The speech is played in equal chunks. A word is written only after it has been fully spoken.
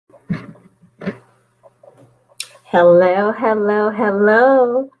Hello, hello,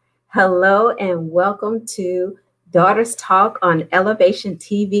 hello. Hello, and welcome to Daughters Talk on Elevation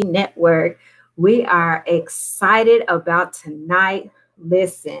TV Network. We are excited about tonight.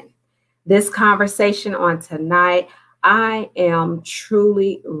 Listen, this conversation on tonight, I am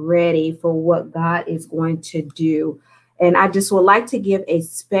truly ready for what God is going to do. And I just would like to give a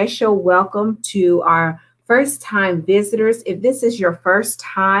special welcome to our first time visitors. If this is your first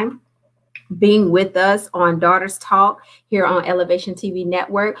time, being with us on Daughters Talk here on Elevation TV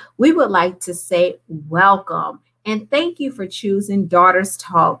Network, we would like to say welcome and thank you for choosing Daughters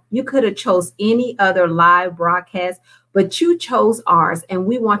Talk. You could have chose any other live broadcast, but you chose ours, and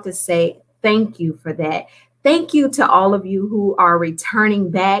we want to say thank you for that. Thank you to all of you who are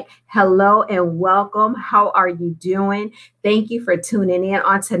returning back. Hello and welcome. How are you doing? Thank you for tuning in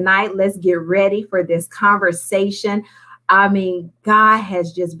on tonight. Let's get ready for this conversation. I mean, God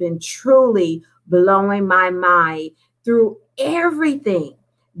has just been truly blowing my mind through everything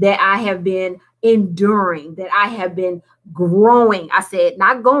that I have been enduring, that I have been growing. I said,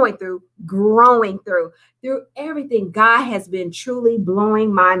 not going through, growing through everything. God has been truly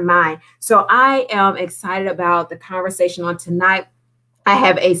blowing my mind. So I am excited about the conversation on tonight. I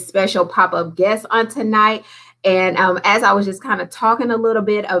have a special pop-up guest on tonight. And as I was just kind of talking a little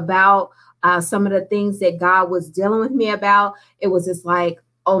bit about some of the things that God was dealing with me about, it was just like,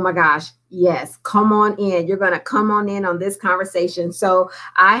 oh my gosh, yes, come on in. You're going to come on this conversation. So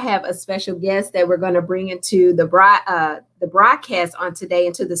I have a special guest that we're going to bring into the broadcast on today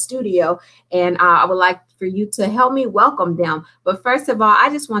into the studio. And I would like for you to help me welcome them. But first of all, I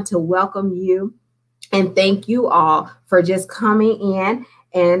just want to welcome you and thank you all for just coming in.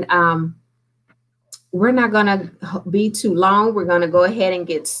 And we're not going to be too long. We're going to go ahead and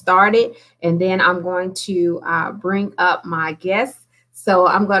get started. And then I'm going to bring up my guests. So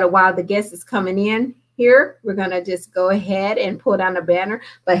I'm going to, while the guest is coming in here, we're going to just go ahead and put on a banner.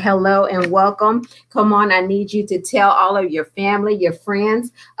 But hello and welcome. Come on, I need you to tell all of your family, your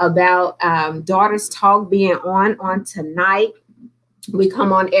friends about Daughters Talk being on tonight. We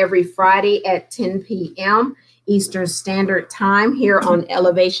come on every Friday at 10 p.m. Eastern Standard Time here on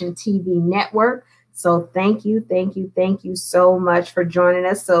Elevation TV Network. So thank you so much for joining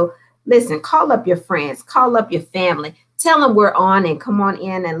us. So listen, call up your friends, call up your family, tell them we're on and come on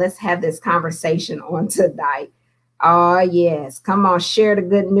in and let's have this conversation on tonight. Oh, yes. Come on, share the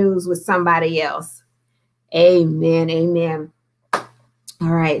good news with somebody else. Amen. Amen. All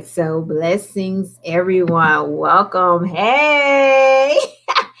right. So blessings, everyone. Welcome. Hey,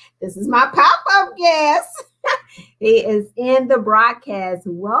 this is my pop-up guest. He is in the broadcast.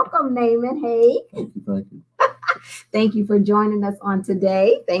 Welcome, Namun. Hey. Thank you. Thank you for joining us on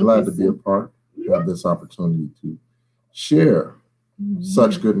today. Glad to be a part, have this opportunity to share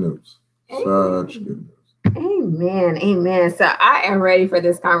such good news. Amen. Such good news. Amen. Amen. So I am ready for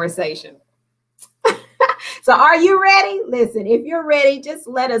this conversation. So are you ready? Listen, if you're ready, just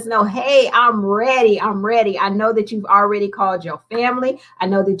let us know. Hey, I'm ready. I'm ready. I know that you've already called your family. I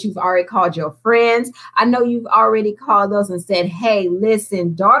know that you've already called your friends. I know you've already called those and said, hey,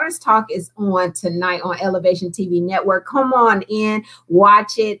 listen, Daughters Talk is on tonight on Elevation TV Network. Come on in,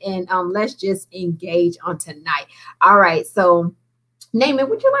 watch it, and let's just engage on tonight. All right. So Namun,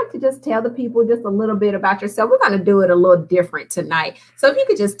 would you like to just tell the people just a little bit about yourself? We're going to do it a little different tonight. So if you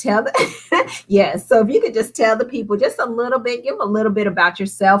could just tell yes. So if you could just tell the people just a little bit, give a little bit about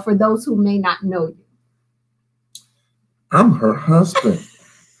yourself for those who may not know you. I'm her husband.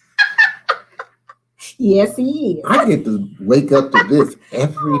 Yes, he is. I get to wake up to this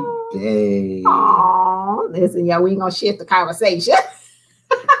every day. Oh, listen, y'all, we ain't going to shift the conversation.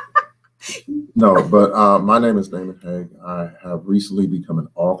 No, but my name is Namun Hague. I have recently become an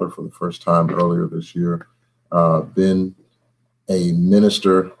author for the first time earlier this year. Been a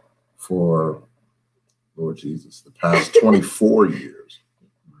minister for, Lord Jesus, the past 24 years.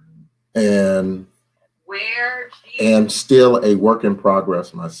 And still a work in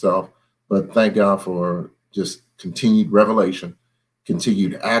progress myself. But thank God for just continued revelation,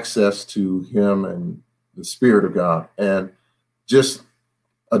 continued access to Him and the Spirit of God, and just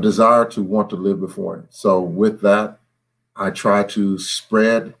a desire to want to live before Him. So with that, I try to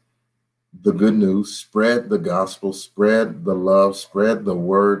spread the good news, spread the gospel, spread the love, spread the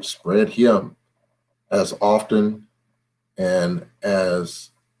word, spread Him as often and as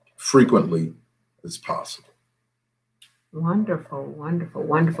frequently as possible. Wonderful, wonderful,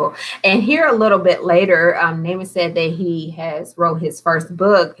 wonderful. And here a little bit later, Naaman said that he has wrote his first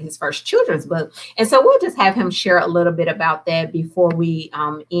book, his first children's book. And so we'll just have him share a little bit about that before we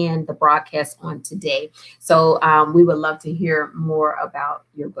end the broadcast on today. So we would love to hear more about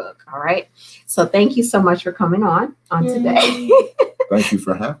your book. All right. So thank you so much for coming on today. Thank you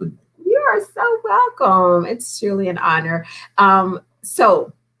for having me. You are so welcome. It's truly an honor.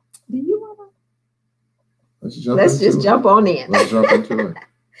 So do you want to? Let's just jump on in. Let's jump into it.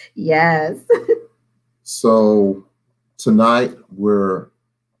 Yes. So tonight we're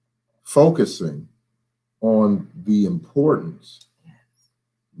focusing on the importance,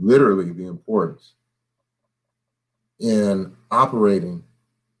 literally the importance, in operating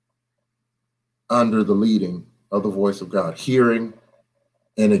under the leading of the voice of God, hearing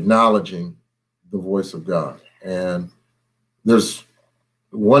and acknowledging the voice of God. And there's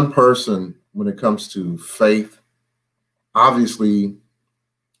one person when it comes to faith, obviously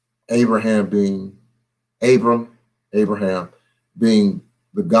Abraham being the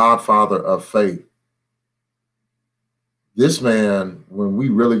godfather of faith. This man, when we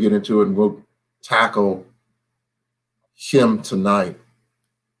really get into it, and we'll tackle him tonight,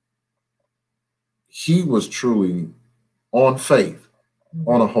 he was truly on faith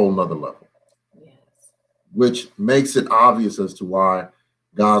on a whole nother level. Yes. Which makes it obvious as to why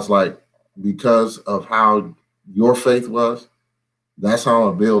God's like, because of how your faith was, that's how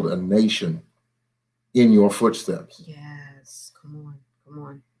I'll build a nation in your footsteps. Yes, come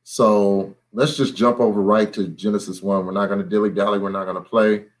on. So let's just jump over right to Genesis 1. We're not going to dilly-dally. We're not going to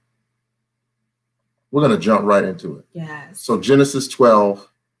play. We're going to jump right into it. Yes. So Genesis 12,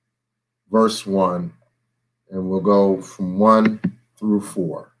 verse 1, and we'll go from 1 through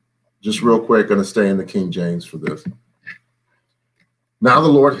 4. Just real quick, going to stay in the King James for this. Now the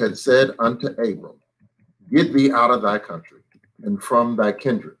Lord had said unto Abram, get thee out of thy country, and from thy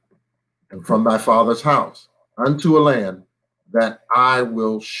kindred, and from thy father's house, unto a land that I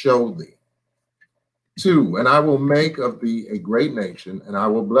will show thee. 2, and I will make of thee a great nation, and I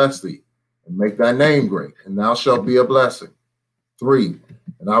will bless thee, and make thy name great, and thou shalt be a blessing. 3,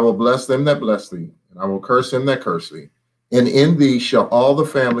 and I will bless them that bless thee, and I will curse them that curse thee, and in thee shall all the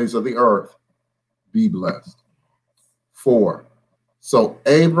families of the earth be blessed. 4, so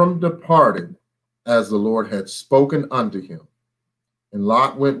Abram departed as the Lord had spoken unto him, and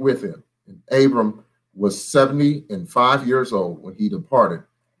Lot went with him. And Abram was 75 years old when he departed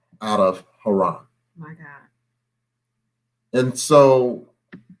out of Haran. My God. And so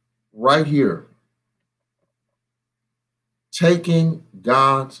right here, taking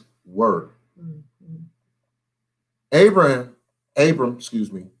God's word. Abram,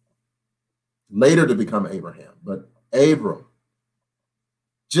 later to become Abraham, but Abram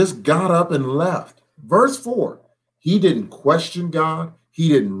just got up and left. Verse 4, he didn't question God. He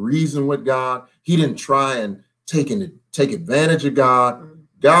didn't reason with God. He didn't try and take advantage of God.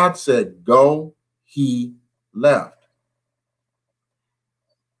 God said, go. He left.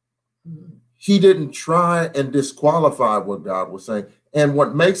 He didn't try and disqualify what God was saying. And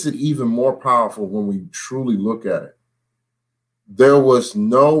what makes it even more powerful when we truly look at it, there was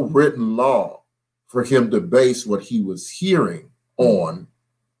no written law for him to base what he was hearing on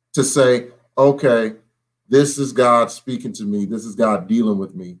to say, okay, this is God speaking to me. This is God dealing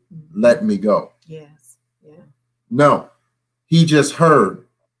with me. Let me go. Yes. Yeah. No, he just heard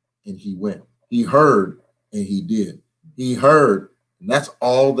and he went. He heard and he did. He heard, and that's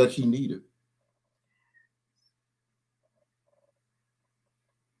all that he needed.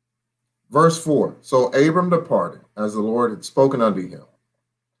 Verse 4, so Abram departed as the Lord had spoken unto him.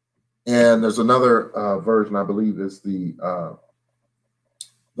 And there's another version, I believe is the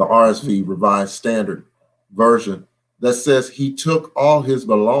RSV, Revised Standard Version, that says he took all his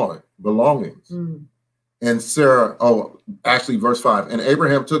belongings. And Sarah, verse 5, and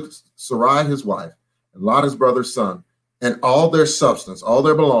Abraham took Sarai his wife, and Lot his brother's son, and all their substance, all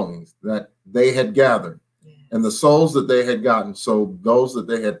their belongings that they had gathered, and the souls that they had gotten, so those that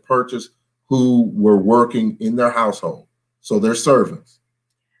they had purchased who were working in their household, so their servants,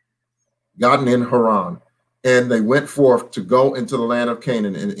 gotten in Haran, and they went forth to go into the land of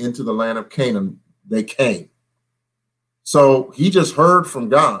Canaan, and into the land of Canaan they came. So he just heard from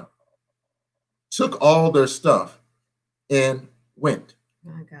God, took all their stuff, and went.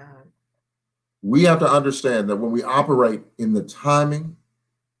 My God. We have to understand that when we operate in the timing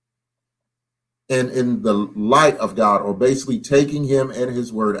and in the light of God, or basically taking him and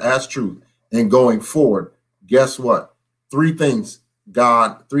his word as truth and going forward, guess what? 3 things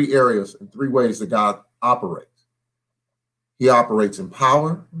God, 3 areas and 3 ways that God operates. He operates in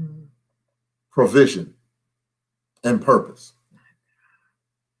power, provision, and purpose.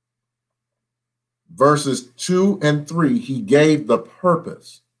 Verses 2 and 3, he gave the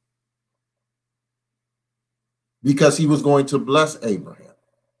purpose because he was going to bless Abraham,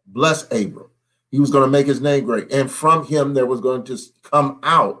 bless Abram. He was going to make his name great. And from him, there was going to come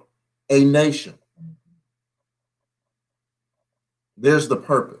out a nation. There's the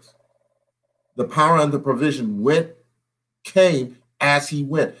purpose. The power and the provision came as he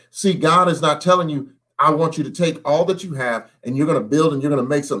went. See, God is not telling you, I want you to take all that you have and you're going to build and you're going to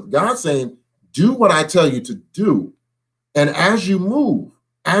make something. God's saying, do what I tell you to do. And as you move,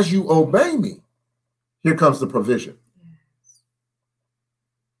 as you obey me, here comes the provision.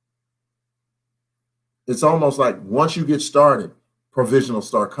 It's almost like once you get started, provision will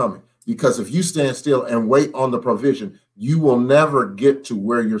start coming. Because if you stand still and wait on the provision, you will never get to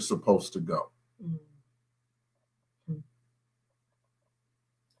where you're supposed to go.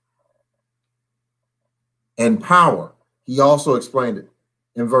 And power, he also explained it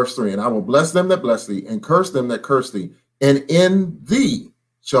in verse 3. And I will bless them that bless thee, and curse them that curse thee. And in thee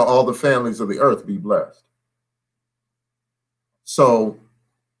shall all the families of the earth be blessed. So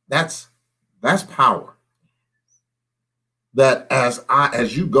that's power. That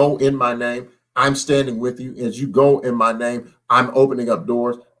as you go in my name, I'm standing with you. As you go in my name, I'm opening up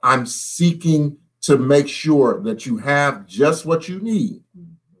doors. I'm seeking to make sure that you have just what you need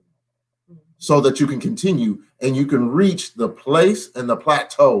so that you can continue and you can reach the place and the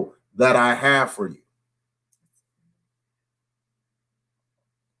plateau that I have for you.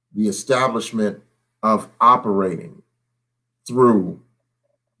 The establishment of operating through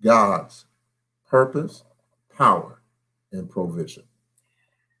God's purpose, power, and provision.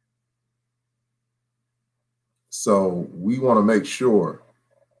 So we want to make sure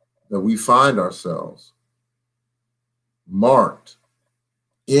that we find ourselves marked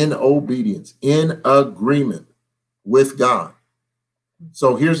in obedience, in agreement with God.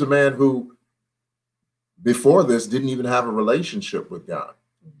 So here's a man who before this didn't even have a relationship with God,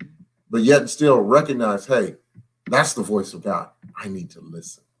 but yet still recognize, hey, that's the voice of God. I need to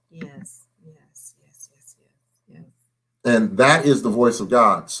listen. Yes. And that is the voice of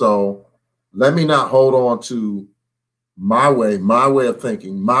God. So let me not hold on to my way of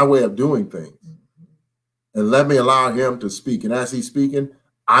thinking, my way of doing things. And let me allow him to speak. And as he's speaking,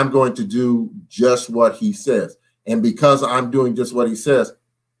 I'm going to do just what he says. And because I'm doing just what he says,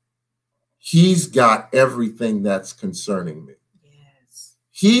 he's got everything that's concerning me. Yes.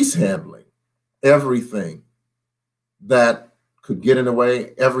 He's handling everything that could get in the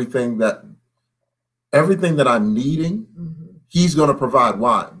way, everything that I'm needing, he's going to provide.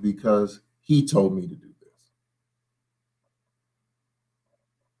 Why? Because he told me to do this.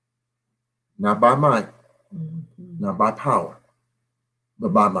 Not by might, not by power,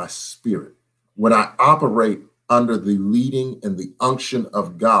 but by my spirit. When I operate under the leading and the unction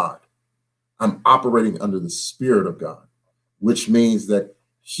of God, I'm operating under the Spirit of God, which means that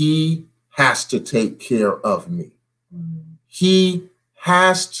he has to take care of me. He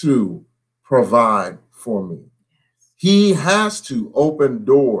has to provide for me. He has to open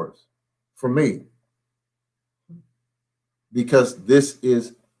doors for me, because this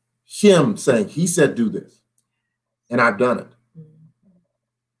is him saying, he said, do this. And I've done it.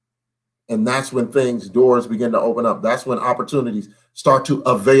 And that's when doors begin to open up. That's when opportunities start to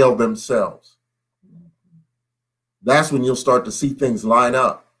avail themselves. That's when you'll start to see things line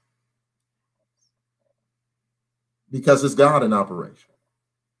up, because it's God in operation.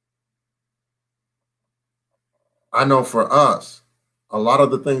 I know for us, a lot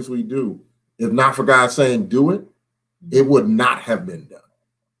of the things we do, if not for God saying do it, it would not have been done.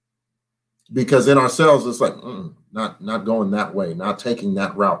 Because in ourselves, it's like, not going that way, not taking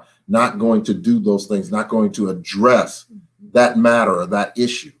that route, not going to do those things, not going to address that matter or that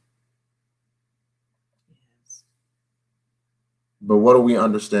issue. But what do we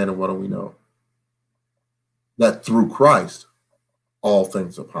understand and what do we know? That through Christ, all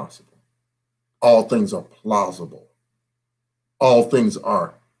things are possible. All things are plausible. All things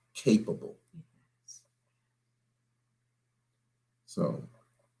are capable. So,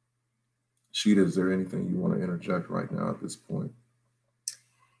 Sheeta, is there anything you want to interject right now at this point?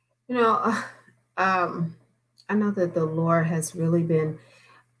 You know, I know that the Lord has really been,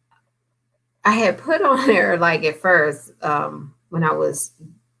 I had put on there, like at first, when I was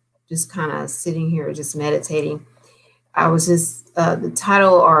just kind of sitting here, just meditating, I was just, the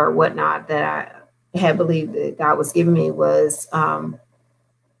title or whatnot that I had believed that God was giving me was,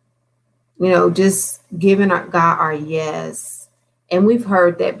 just giving God our yes. And we've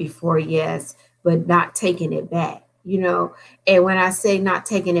heard that before, yes, but not taking it back, And when I say not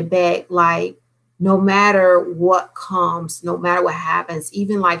taking it back, like no matter what comes, no matter what happens,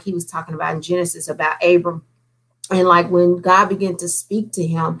 even like he was talking about in Genesis about Abram. And like when God began to speak to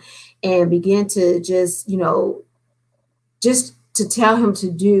him and began to just, just to tell him to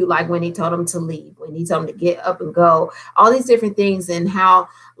do, like when he told him to leave, when he told him to get up and go, all these different things, and how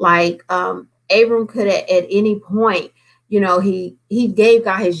like Abram could at any point, he gave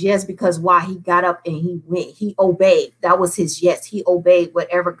God his yes, because why? He got up and he went, he obeyed. That was his yes. He obeyed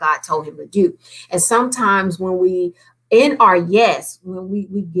whatever God told him to do. And sometimes when we, in our yes, when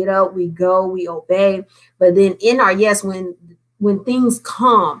we get up, we go, we obey, but then in our yes, when things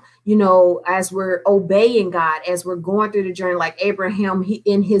come, as we're obeying God, as we're going through the journey, like Abraham,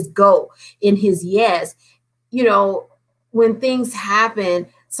 in his go, in his yes, when things happen,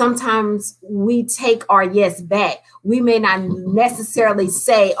 sometimes we take our yes back. We may not necessarily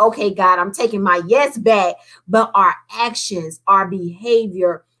say, okay, God, I'm taking my yes back, but our actions, our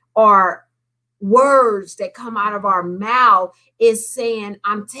behavior, our words that come out of our mouth is saying,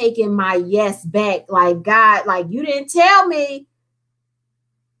 I'm taking my yes back. Like, God, like, you didn't tell me.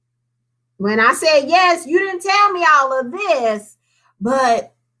 When I said yes, you didn't tell me all of this.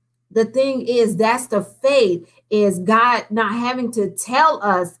 But the thing is, that's the faith, is God not having to tell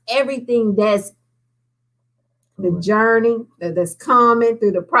us everything that's the journey that's coming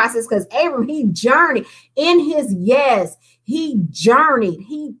through the process. Because Abram, he journeyed in his yes. He journeyed.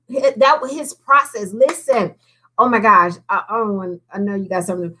 That was his process. Listen, oh my gosh, I know you got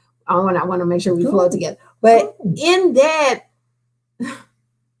something. I want to make sure we flow together. But in that,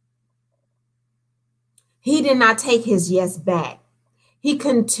 he did not take his yes back. He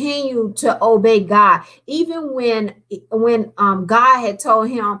continued to obey God, even when God had told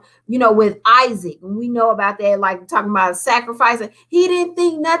him, with Isaac, and we know about that, like talking about sacrificing, he didn't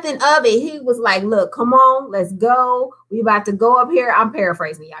think nothing of it. He was like, look, come on, let's go. We about to go up here. I'm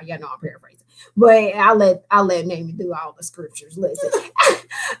paraphrasing, y'all. Y'all know I'm paraphrasing, but I'll let Naomi do all the scriptures. Listen,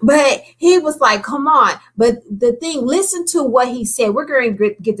 but he was like, come on. But the thing, listen to what he said. We're going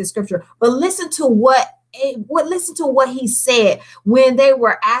to get the scripture, but listen to what he said when they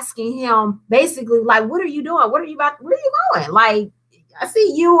were asking him, basically, like, what are you doing? Where are you going? Like, I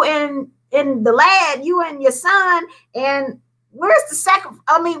see you in the lad, you and your son, and where's the sacrifice?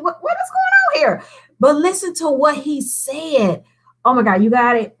 I mean, what is going on here? But listen to what he said. Oh my God, you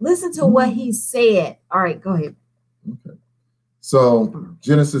got it. Listen to what he said. All right, go ahead. Okay. So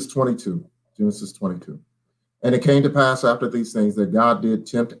Genesis 22. And it came to pass after these things that God did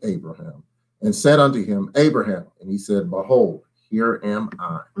tempt Abraham, and said unto him, Abraham. And he said, behold, here am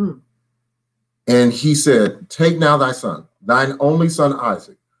I. And he said, take now thy son, thine only son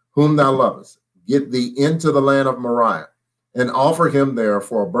Isaac, whom thou lovest, get thee into the land of Moriah, and offer him there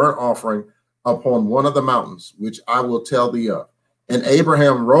for a burnt offering upon one of the mountains, which I will tell thee of. And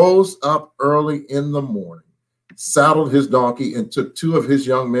Abraham rose up early in the morning, saddled his donkey, and took 2 of his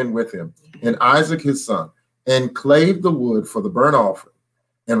young men with him, and Isaac his son, and clave the wood for the burnt offering,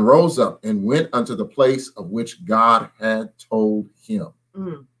 and rose up and went unto the place of which God had told him.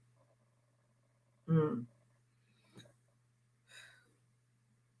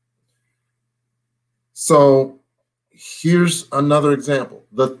 So here's another example.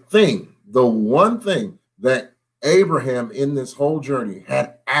 The one thing that Abraham in this whole journey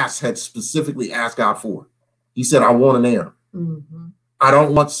had specifically asked God for. He said, I want an heir. I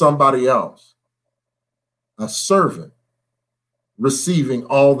don't want somebody else, a servant, receiving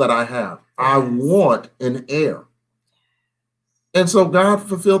all that I have. I want an heir. And so God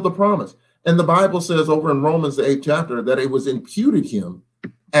fulfilled the promise. And the Bible says over in Romans, the 8th chapter, that it was imputed him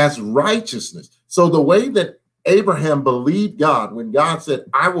as righteousness. So the way that Abraham believed God, when God said,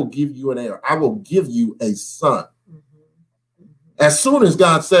 I will give you an heir, I will give you a son. As soon as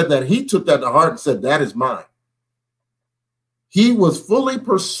God said that, he took that to heart and said, that is mine. He was fully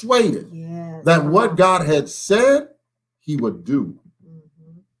persuaded that what God had said, he would do.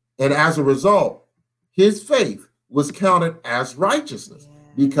 And as a result, his faith was counted as righteousness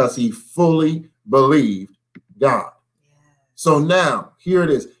because he fully believed God. So now, here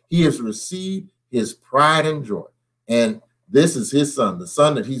it is. He has received his pride and joy. And this is his son, the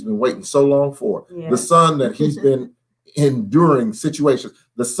son that he's been waiting so long for, the son that he's been enduring situations,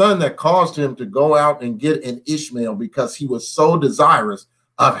 the son that caused him to go out and get an Ishmael because he was so desirous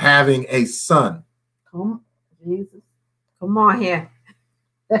of having a son. Come, Jesus. Come on here.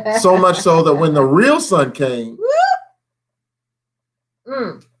 So much so that when the real son came,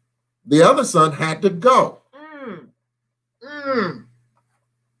 the other son had to go.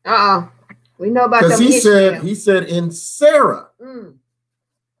 We know about because he said in Sarah.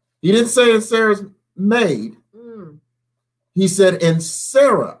 He didn't say in Sarah's maid. He said in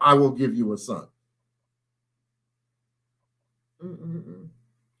Sarah I will give you a son.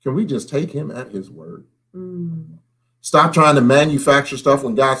 Can we just take him at his word? Mm. Stop trying to manufacture stuff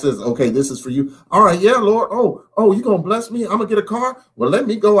when God says, okay, this is for you. All right, yeah, Lord. Oh, you're going to bless me? I'm going to get a car? Well, let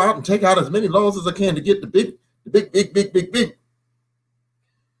me go out and take out as many loans as I can to get the big.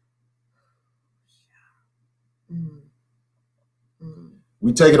 Mm. Mm.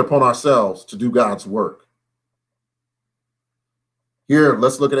 We take it upon ourselves to do God's work. Here,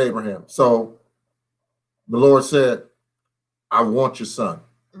 let's look at Abraham. So the Lord said, I want your son.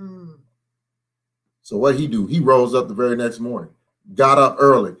 Mm. So what he do? He rose up the very next morning, got up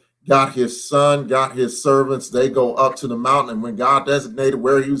early, got his son, got his servants. They go up to the mountain. And when God designated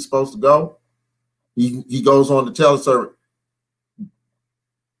where he was supposed to go, he goes on to tell the servant,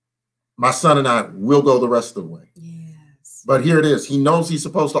 my son and I will go the rest of the way. Yes. But here it is. He knows he's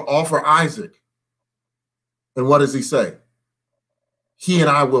supposed to offer Isaac. And what does he say? He and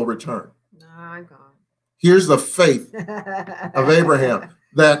I will return. My God. Here's the faith of Abraham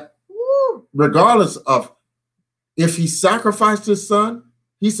that regardless of if he sacrificed his son,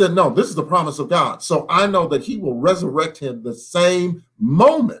 he said, no, this is the promise of God. So I know that he will resurrect him the same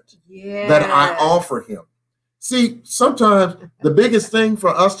moment that I offer him. See, sometimes the biggest thing for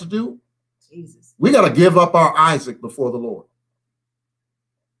us to do, we got to give up our Isaac before the Lord.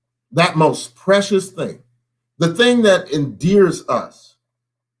 That most precious thing, the thing that endears us.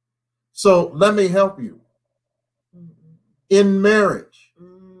 So let me help you. In marriage,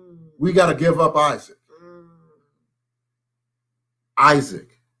 we got to give up Isaac.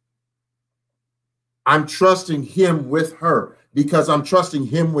 Isaac. I'm trusting him with her because I'm trusting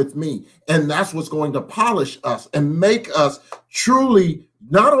him with me. And that's what's going to polish us and make us truly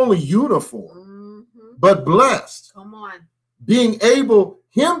not only uniform, but blessed. Come on.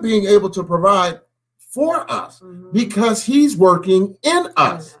 Him being able to provide for us because he's working in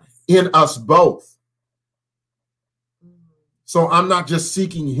us both. So I'm not just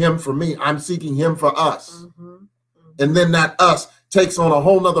seeking him for me, I'm seeking him for us. And then that us takes on a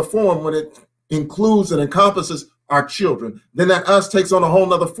whole nother form when it includes and encompasses our children. Then that us takes on a whole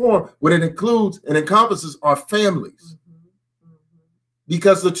nother form when it includes and encompasses our families.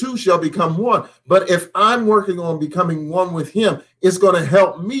 Because the two shall become one. But if I'm working on becoming one with him, it's going to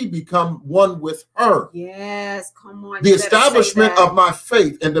help me become one with her. Yes, come on. The establishment of my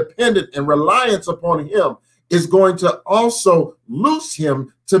faith and dependence and reliance upon him is going to also loose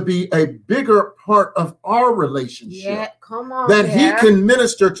him to be a bigger part of our relationship. Yeah, come on. That he can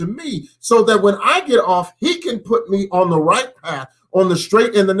minister to me so that when I get off, he can put me on the right path, on the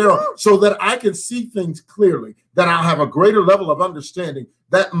straight and the narrow, so that I can see things clearly, that I'll have a greater level of understanding,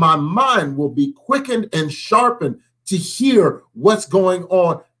 that my mind will be quickened and sharpened to hear what's going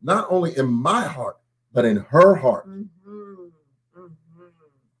on, not only in my heart, but in her heart.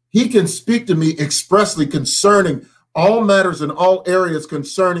 He can speak to me expressly concerning all matters in all areas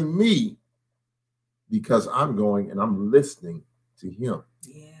concerning me because I'm going and I'm listening to him.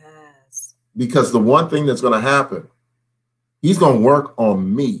 Yes. Because the one thing that's going to happen, he's going to work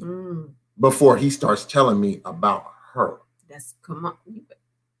on me before he starts telling me about her. Come on.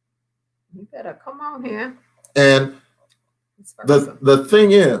 You better come on here. And the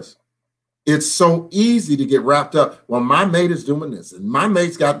thing is, it's so easy to get wrapped up. Well, my mate is doing this, and my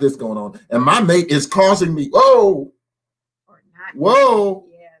mate's got this going on, and my mate is causing me. Whoa. Or not. Whoa.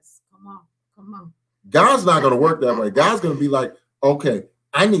 Yes. Come on. God's not going to work that way. God's going to be like, okay,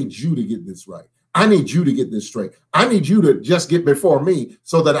 I need you to get this right. I need you to get this straight. I need you to just get before me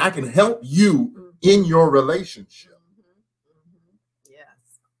so that I can help you in your relationship.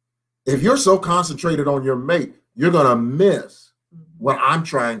 Yes. If you're so concentrated on your mate, you're going to miss what I'm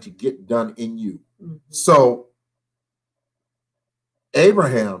trying to get done in you. So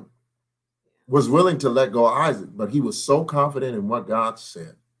Abraham was willing to let go of Isaac, but he was so confident in what God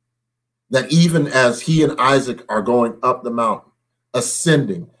said that even as he and Isaac are going up the mountain,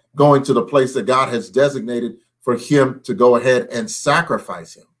 ascending, going to the place that God has designated for him to go ahead and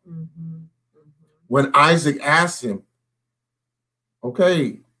sacrifice him. When Isaac asked him,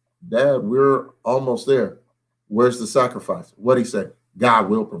 okay, Dad, we're almost there. Where's the sacrifice? What did he say? God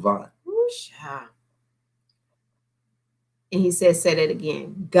will provide. And he said, say that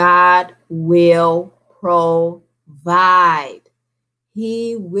again. God will provide.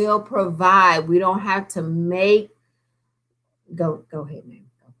 He will provide. We don't have to make. Go ahead, man.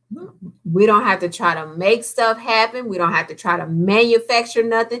 We don't have to try to make stuff happen. We don't have to try to manufacture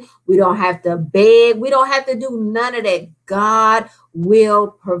nothing. We don't have to beg. We don't have to do none of that. God will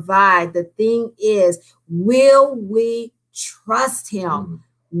provide. The thing is, will we trust him?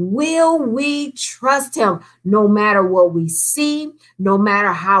 Will we trust him no matter what we see, no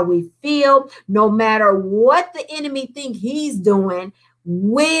matter how we feel, no matter what the enemy think he's doing?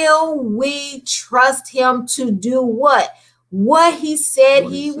 Will we trust him to do what? What he said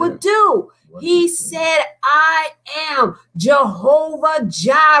he would do. He said, I am Jehovah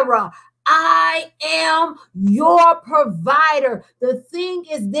Jireh. I am your provider. The thing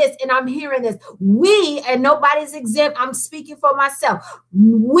is this, and I'm hearing this. We, and nobody's exempt, I'm speaking for myself.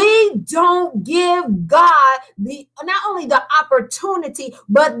 We don't give God not only the opportunity,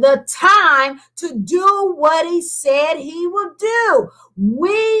 but the time to do what he said he would do.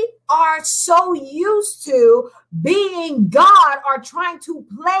 We are so used to being God or trying to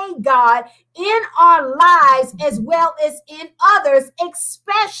play God in our lives as well as in others,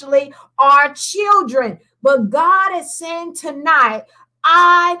 especially our children. But God is saying tonight,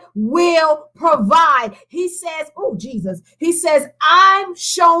 I will provide. He says, oh, Jesus, he says, I'm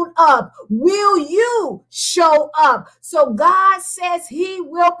shown up. Will you show up? So God says he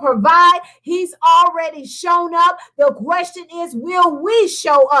will provide. He's already shown up. The question is, will we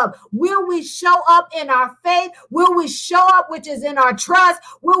show up? Will we show up in our faith? Will we show up, which is in our trust?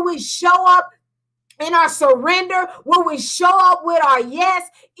 Will we show up in our surrender? Will we show up with our yes?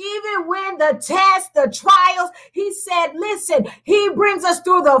 Even when the tests, the trials, he said, listen, he brings us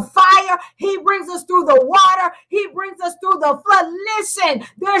through the fire. He brings us through the water. He brings us through the flood. Listen,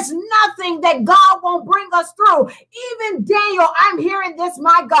 there's nothing that God won't bring us through. Even Daniel, I'm hearing this,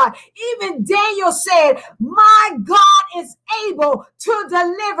 my God. Even Daniel said, my God is able to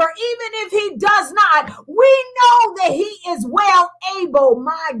deliver. Even if he does not, we know that he is well able,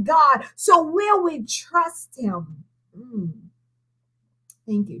 my God. So will we trust him?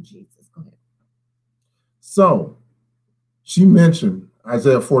 Thank you, Jesus. Go ahead. So she mentioned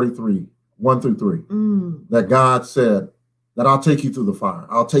Isaiah 43, 1-3, that God said that I'll take you through the fire.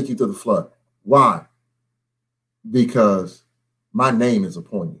 I'll take you through the flood. Why? Because my name is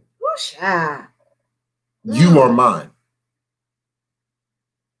upon you. Whoosha. You are mine.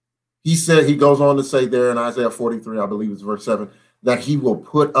 He said, he goes on to say there in Isaiah 43, I believe it's verse 7, that he will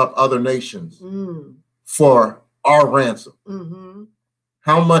put up other nations for our ransom.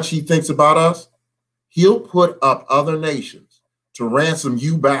 How much he thinks about us? He'll put up other nations to ransom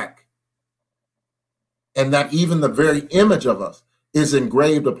you back. And that even the very image of us is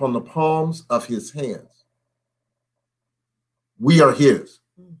engraved upon the palms of his hands. We are his.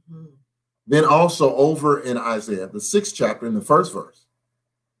 Then also over in Isaiah, the 6th chapter, in the 1st verse,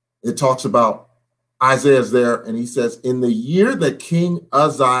 it talks about Isaiah's there, and he says, in the year that King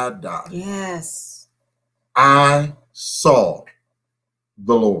Uzziah died, yes, I saw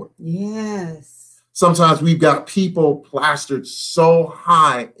the Lord. Yes. Sometimes we've got people plastered so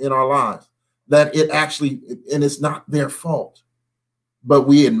high in our lives that it actually, and it's not their fault, but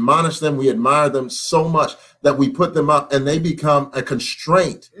we admonish them, we admire them so much that we put them up and they become a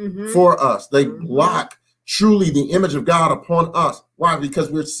constraint for us. They block truly the image of God upon us. Why? Because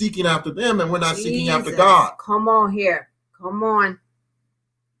we're seeking after them and we're not seeking after God. Come on here. Come on.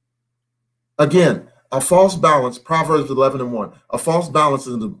 Again, a false balance, Proverbs 11:1, a false balance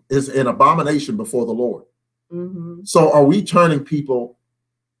is an abomination before the Lord. So are we turning people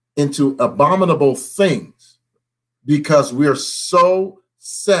into abominable things because we're so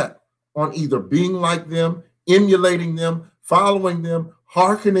set on either being like them, emulating them, following them,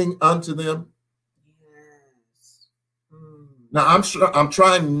 hearkening unto them? Yes. Now, I'm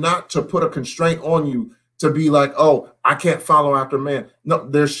trying not to put a constraint on you to be like, oh, I can't follow after man. No,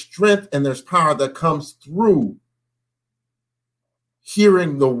 there's strength and there's power that comes through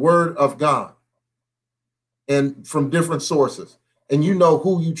hearing the word of God and from different sources. And you know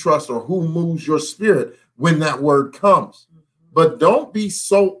who you trust or who moves your spirit when that word comes. But don't be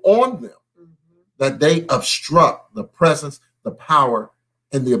so on them that they obstruct the presence, the power,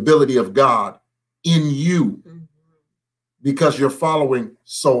 and the ability of God in you because you're following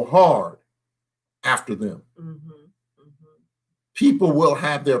so hard after them. People will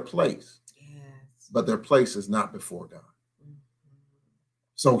have their place, but their place is not before God.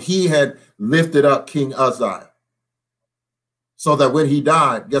 So he had lifted up King Uzziah so that when he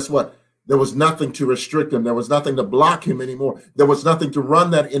died, guess what? There was nothing to restrict him. There was nothing to block him anymore. There was nothing to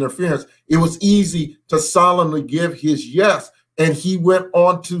run that interference. It was easy to solemnly give his yes, and he went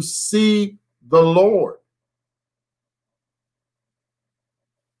on to see the Lord.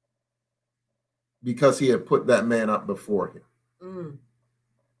 Because he had put that man up before him.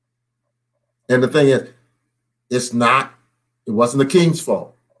 And the thing is, it wasn't the king's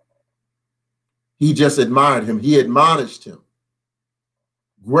fault. He just admired him. He admonished him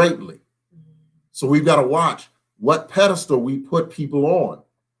greatly. So we've got to watch what pedestal we put people on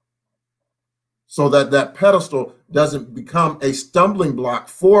so that that pedestal doesn't become a stumbling block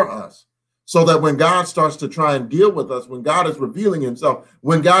for us. So that when God starts to try and deal with us, when God is revealing himself,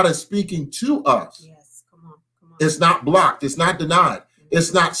 when God is speaking to us, Yes, come on. It's not blocked. It's not denied.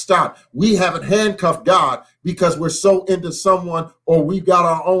 It's not stopped. We haven't handcuffed God because we're so into someone, or we've got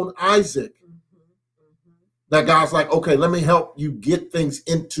our own Isaac, that God's like, okay, let me help you get things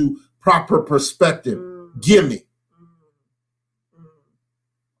into proper perspective. Give me.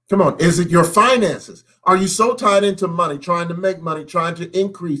 Come on. Is it your finances? Are you so tied into money, trying to make money, trying to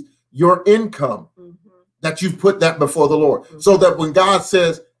increase your income, that you've put that before the Lord, so that when God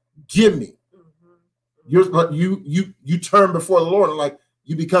says, give me, you turn before the Lord and like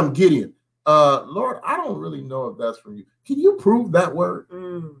you become Gideon. Lord, I don't really know if that's from you. Can you prove that word?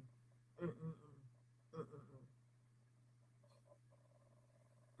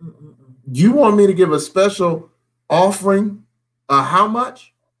 You want me to give a special offering? How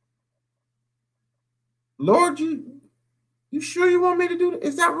much? Lord, you sure you want me to do that?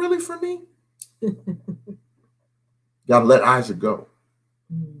 Is that really for me? Gotta let Isaac go.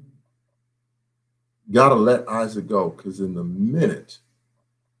 Gotta let Isaac go, because in the minute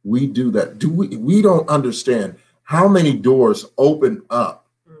we do that, we don't understand how many doors open up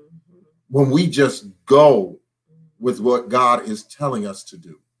when we just go with what God is telling us to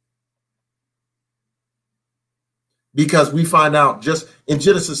do. Because we find out just in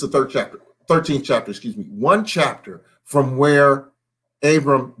Genesis, the 13th chapter, one chapter from where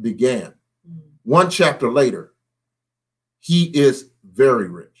Abram began, one chapter later, he is very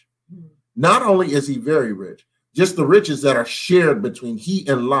rich. Not only is he very rich, just the riches that are shared between he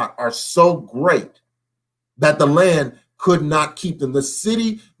and Lot are so great that the land could not keep them. The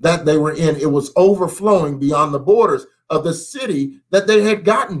city that they were in, it was overflowing beyond the borders of the city that they had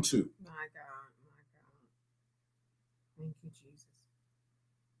gotten to. My God. Thank you, Jesus.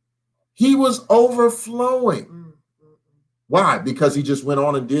 He was overflowing. Why? Because he just went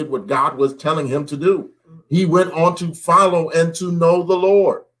on and did what God was telling him to do. He went on to follow and to know the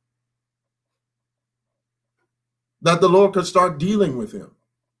Lord, that the Lord could start dealing with him.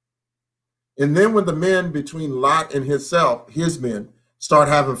 And then when the men between Lot and his men, start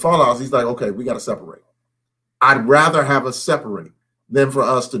having fallouts, he's like, okay, we got to separate. I'd rather have us separate than for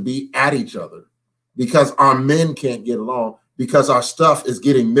us to be at each other, because our men can't get along, because our stuff is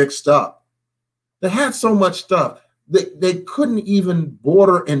getting mixed up. They had so much stuff. They couldn't even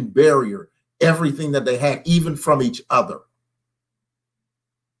border and barrier everything that they had, even from each other.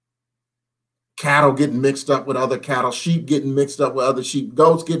 Cattle getting mixed up with other cattle, sheep getting mixed up with other sheep,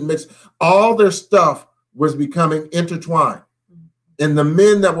 goats getting mixed. All their stuff was becoming intertwined. And the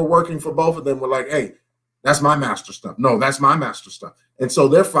men that were working for both of them were like, hey, that's my master stuff. No, that's my master stuff. And so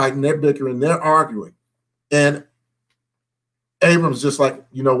they're fighting, they're bickering, they're arguing. And Abram's just like,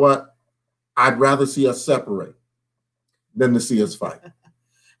 you know what? I'd rather see us separate than to see us fight.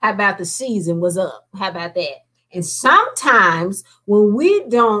 How about the season was up? How about that? And sometimes when we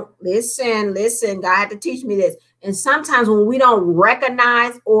don't listen, God had to teach me this. And sometimes when we don't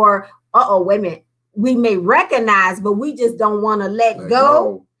recognize, or, wait a minute, we may recognize, but we just don't want to let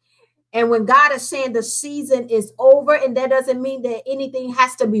go. And when God is saying the season is over, and that doesn't mean that anything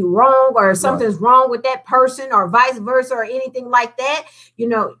has to be wrong or something's wrong with that person or vice versa or anything like that. You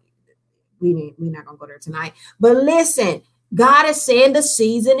know, we're not going to go there tonight. But listen, God is saying the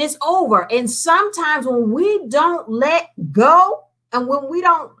season is over. And sometimes when we don't let go, and when we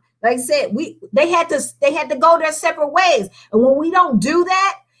don't, like I said, they had to go their separate ways. And when we don't do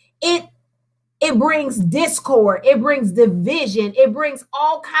that, it brings discord, it brings division, it brings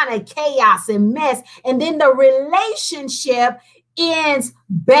all kind of chaos and mess. And then the relationship ends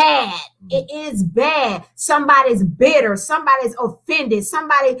bad. It is bad. Somebody's bitter, somebody's offended,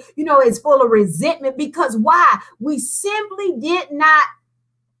 somebody, is full of resentment. Because why? We simply did not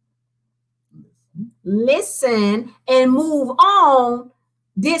listen and move on,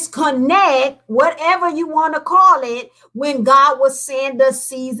 disconnect, whatever you want to call it, when God was saying the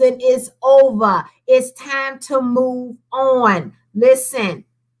season is over. It's time to move on. Listen,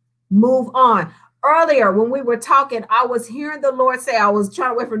 move on. Earlier, when we were talking, I was hearing the Lord say, I was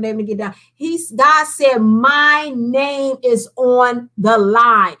trying to wait for name to get down. God said, my name is on the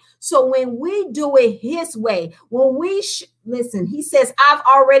line. So when we do it his way, when we listen, he says, I've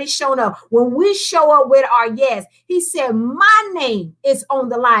already shown up. When we show up with our yes, he said, my name is on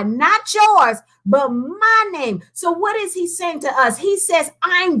the line, not yours, but my name. So what is he saying to us? He says,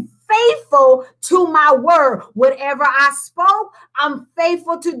 I'm faithful to my word. Whatever I spoke, I'm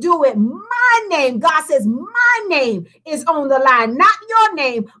faithful to do it. My name, God says, my name is on the line, not your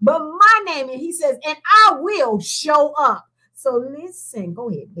name, but my name. And he says, and I will show up. So listen, go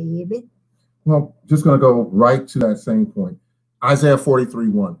ahead, baby. Well, just going to go right to that same point. Isaiah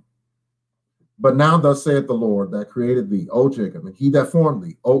 43:1. But now thus saith the Lord that created thee, O Jacob, and he that formed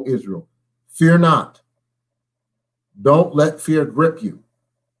thee, O Israel, fear not. Don't let fear grip you.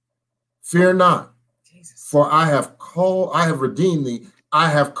 Fear not, Jesus. for I have redeemed thee. I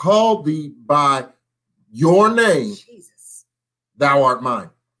have called thee by your name. Jesus. Thou art mine.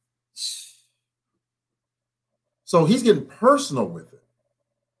 So he's getting personal with it.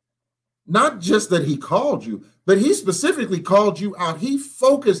 Not just that he called you, but he specifically called you out. He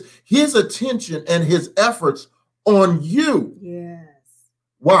focused his attention and his efforts on you. Yes.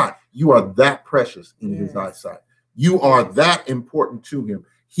 Why? You are that precious in his eyesight. You are that important to him.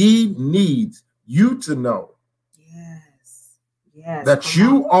 He needs you to know that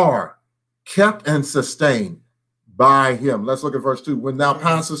you are kept and sustained by him. Let's look at verse 2. When thou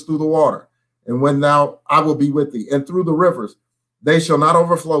passest through the water, and I will be with thee, and through the rivers, they shall not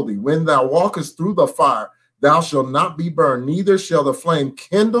overflow thee. When thou walkest through the fire, thou shalt not be burned, neither shall the flame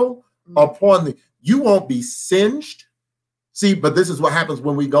kindle upon thee. You won't be singed. See, but this is what happens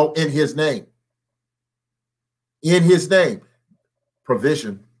when we go in his name. In his name,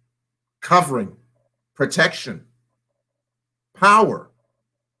 provision, covering, protection, power.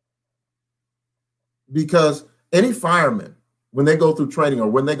 Because any fireman, when they go through training or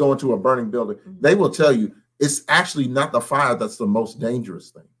when they go into a burning building, they will tell you it's actually not the fire that's the most dangerous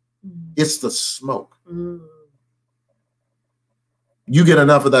thing. It's the smoke. You get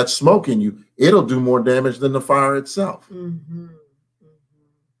enough of that smoke in you, it'll do more damage than the fire itself.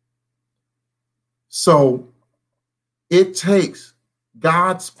 So it takes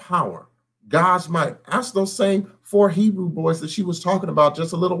God's power, God's might. That's those same 4 Hebrew boys that she was talking about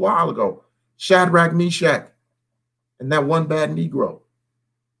just a little while ago. Shadrach, Meshach, and that one bad Negro.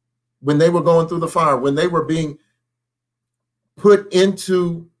 When they were going through the fire, when they were being put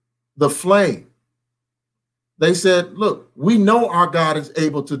into the flame, they said, look, we know our God is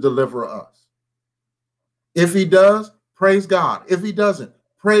able to deliver us. If he does, praise God. If he doesn't,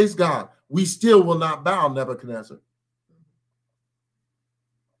 praise God. We still will not bow, Nebuchadnezzar.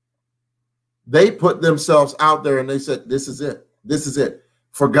 They put themselves out there and they said, this is it. This is it.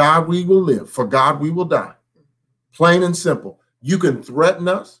 For God we will live. For God we will die. Plain and simple. You can threaten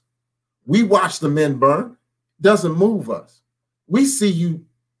us. We watch the men burn. Doesn't move us. We see you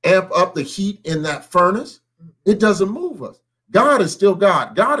amp up the heat in that furnace. It doesn't move us. God is still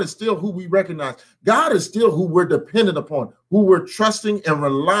God. God is still who we recognize. God is still who we're dependent upon, who we're trusting and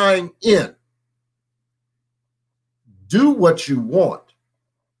relying in. Do what you want.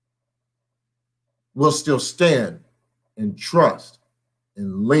 We'll still stand and trust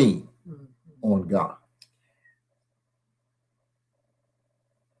and lean on God.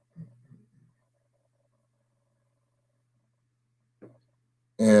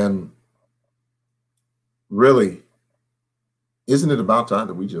 And really, isn't it about time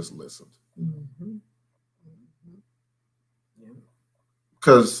that we just listened?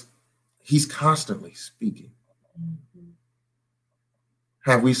 Because he's constantly speaking.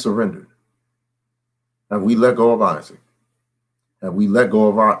 Have we surrendered? Have we let go of Isaac? Have we let go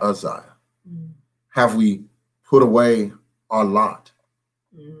of our Uzziah? Have we put away our Lot?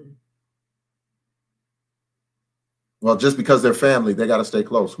 Well, just because they're family, they got to stay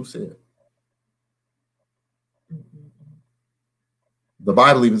close. Who said? The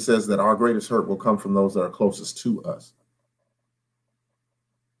Bible even says that our greatest hurt will come from those that are closest to us.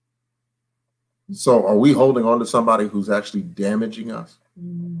 So are we holding on to somebody who's actually damaging us,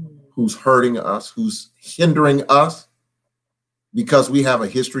 who's hurting us, who's hindering us because we have a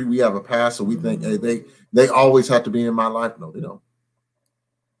history, we have a past, so we think, hey, they always have to be in my life? No, they don't.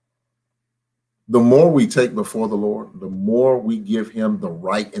 The more we take before the Lord, the more we give him the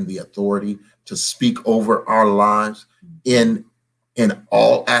right and the authority to speak over our lives in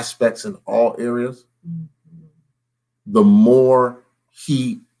all aspects, in all areas, the more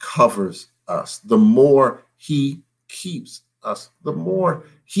he covers us, the more he keeps us, the more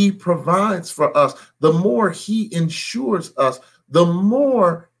he provides for us, the more he ensures us, the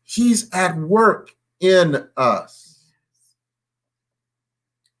more he's at work in us.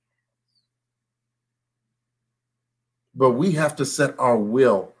 But we have to set our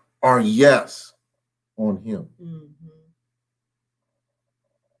will, our yes, on him.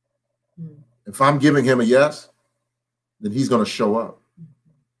 If I'm giving him a yes, then he's going to show up.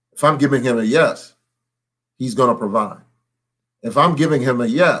 If I'm giving him a yes, he's going to provide. If I'm giving him a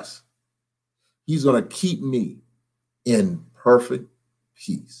yes, he's going to keep me in perfect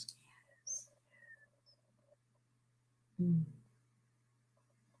peace.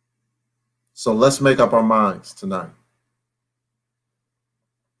 So let's make up our minds tonight.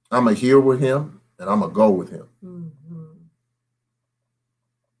 I'm going to hear with him and I'm going to go with him.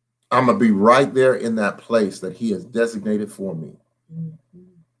 I'm going to be right there in that place that he has designated for me.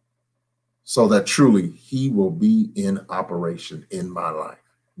 So that truly he will be in operation in my life.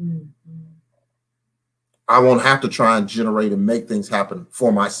 I won't have to try and generate and make things happen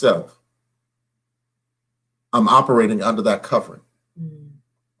for myself. I'm operating under that covering.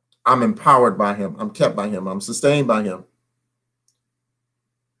 I'm empowered by him. I'm kept by him. I'm sustained by him.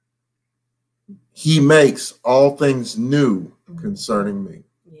 He makes all things new concerning me.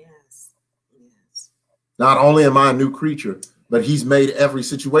 Yes. Yes. Not only am I a new creature, but he's made every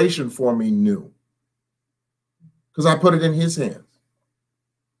situation for me new. Because I put it in his hands.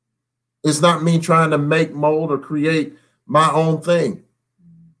 It's not me trying to make, mold, or create my own thing.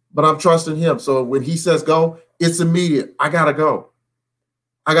 But I'm trusting him. So when he says go, it's immediate. I got to go.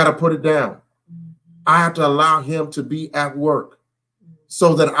 I got to put it down. I have to allow him to be at work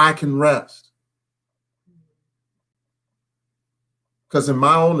so that I can rest. Because in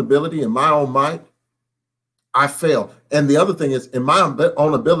my own ability, in my own might, I fail. And the other thing is, in my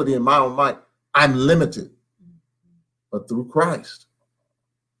own ability, in my own might, I'm limited. But through Christ,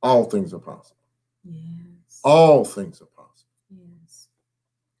 all things are possible. Yes. All things are possible. Yes.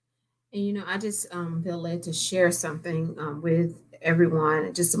 And, I just feel led to share something with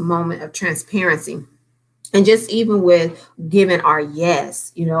everyone, just a moment of transparency. And just even with giving our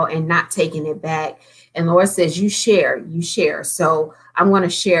yes, and not taking it back. And Lord says, you share. So I'm going to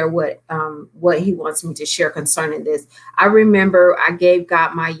share what he wants me to share concerning this. I remember I gave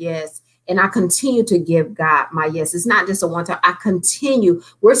God my yes, and I continue to give God my yes. It's not just a one time. I continue.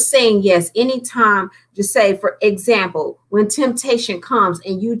 We're saying yes anytime. Just say, for example, when temptation comes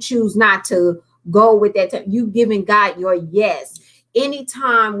and you choose not to go with that, you giving God your yes.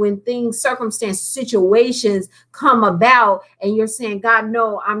 Anytime when things, circumstances, situations come about and you're saying, God,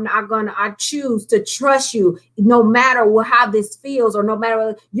 no, I choose to trust you no matter how this feels, or no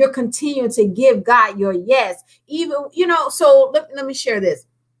matter, you're continuing to give God your yes. Even, so let me share this.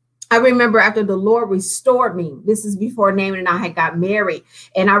 I remember after the Lord restored me, this is before Namun and I had got married.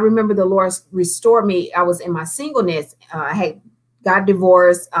 And I remember the Lord restored me. I was in my singleness. I had got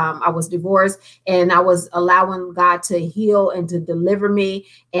divorced. I was divorced, and I was allowing God to heal and to deliver me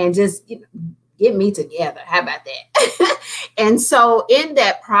and just get me together. How about that? And so in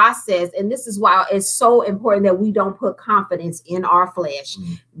that process, and this is why it's so important that we don't put confidence in our flesh.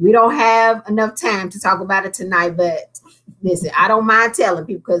 We don't have enough time to talk about it tonight, but listen, I don't mind telling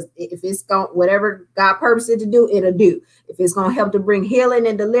people, because if it's going, whatever God purposed it to do, it'll do. If it's going to help to bring healing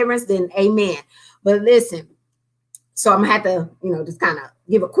and deliverance, then amen. But listen, so I'm gonna have to, just kind of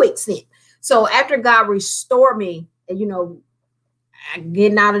give a quick snip. So after God restored me,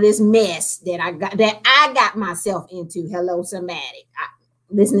 getting out of this mess that I got myself into. Hello, somebody.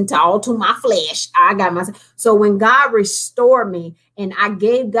 Listening to my flesh. I got myself. So when God restored me and I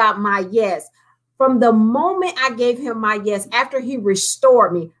gave God my yes, from the moment I gave him my yes, after he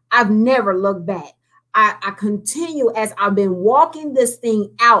restored me, I've never looked back. I continue, as I've been walking this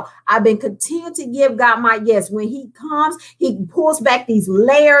thing out, I've been continuing to give God my yes. When he comes, he pulls back these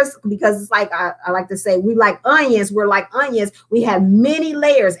layers, because it's like, I like to say, we like onions. We're like onions. We have many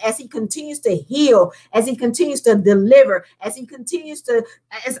layers as he continues to heal, as he continues to deliver, as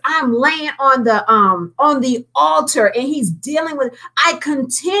I'm laying on the altar and he's dealing with, I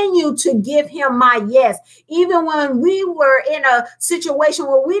continue to give him my yes. Even when we were in a situation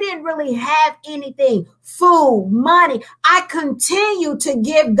where we didn't really have anything, food, money, I continue to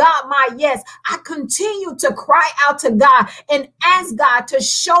give God my yes. I continue to cry out to God and ask God to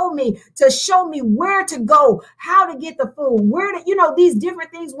show me where to go, how to get the food, where to, these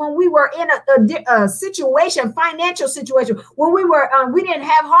different things. When we were in a situation, financial situation, when we didn't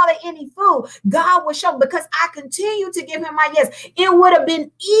have hardly any food, God would show, because I continue to give him my yes. It would have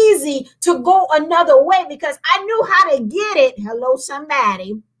been easy to go another way because I knew how to get it. Hello,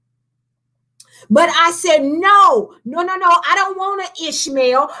 somebody. But I said, no, I don't want an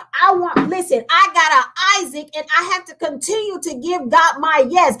Ishmael. Listen, I got an Isaac, and I have to continue to give God my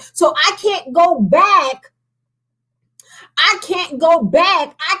yes. So I can't go back. I can't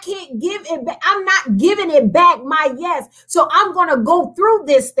give it back. I'm not giving it back my yes. So I'm going to go through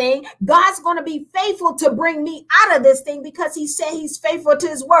this thing. God's going to be faithful to bring me out of this thing, because he said he's faithful to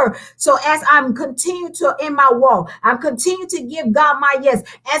his word. So as I'm continuing to in my walk, I'm continuing to give God my yes.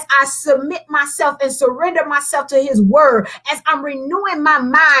 As I submit myself and surrender myself to his word, as I'm renewing my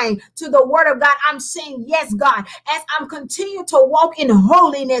mind to the word of God, I'm saying, yes, God. As I'm continuing to walk in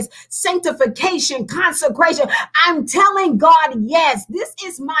holiness, sanctification, consecration, I'm telling telling God, yes, this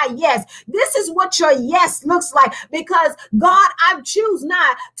is my yes. This is what your yes looks like, because God, I choose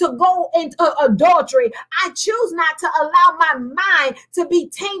not to go into adultery. I choose not to allow my mind to be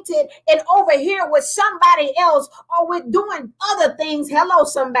tainted and over here with somebody else or with doing other things. Hello,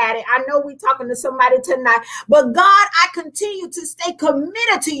 somebody. I know we're talking to somebody tonight, but God, I continue to stay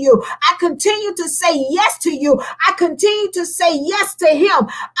committed to you. I continue to say yes to you. I continue to say yes to him.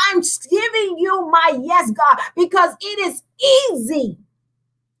 I'm giving you my yes, God, because it is easy.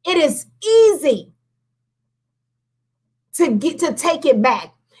 It is easy to take it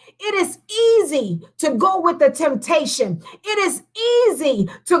back. It is easy to go with the temptation. It is easy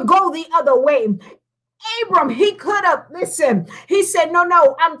to go the other way. Abram, he could have, listen, he said,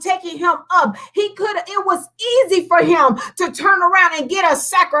 no, I'm taking him up. It was easy for him to turn around and get a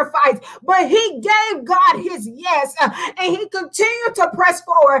sacrifice, but he gave God his yes, and he continued to press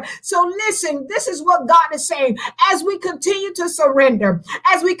forward. So listen, this is what God is saying. As we continue to surrender,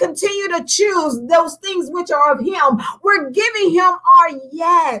 as we continue to choose those things which are of him, we're giving him our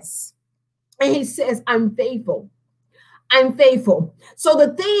yes. And he says, I'm faithful. I'm faithful. So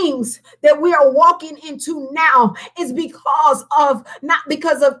the things that we are walking into now is not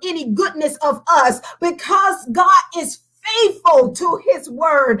because of any goodness of us, because God is faithful to his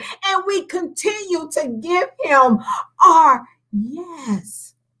word, and we continue to give him our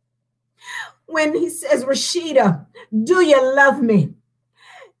yes. When he says, Rhasheeda, do you love me?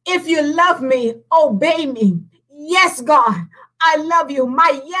 If you love me, obey me. Yes, God, I love you.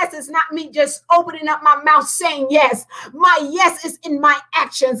 My yes is not me just opening up my mouth saying yes. My yes is in my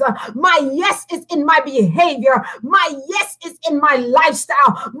actions. My yes is in my behavior. My yes is in my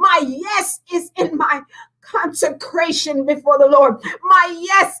lifestyle. My yes is in my consecration before the Lord. My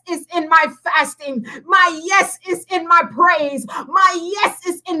yes is in my fasting. My yes is in my praise. My yes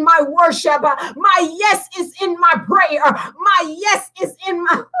is in my worship. My yes is in my prayer. My yes is in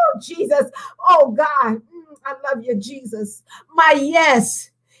my, oh Jesus, oh God, I love you, Jesus. My yes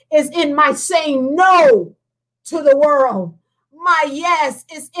is in my saying no to the world. My yes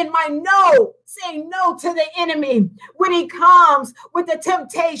is in my no, saying no to the enemy when he comes with the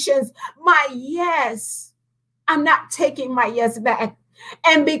temptations. My yes, I'm not taking my yes back.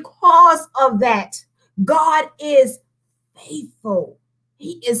 And because of that, God is faithful.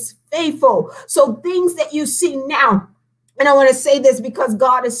 He is faithful. So things that you see now, and I want to say this because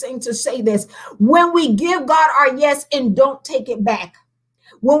God is saying to say this. When we give God our yes and don't take it back,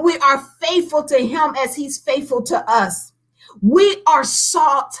 when we are faithful to him as he's faithful to us, we are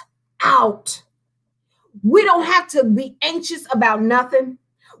sought out. We don't have to be anxious about nothing.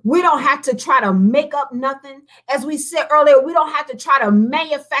 We don't have to try to make up nothing. As we said earlier, we don't have to try to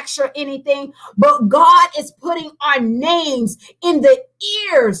manufacture anything, but God is putting our names in the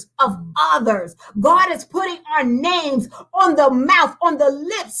ears of others. God is putting our names on the mouth, on the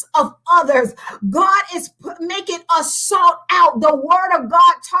lips of others. God is making us sought out. The word of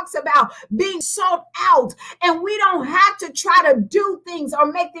God talks about being sought out, and we don't have to try to do things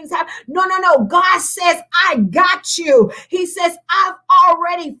or make things happen. No. God says, I got you. He says, I've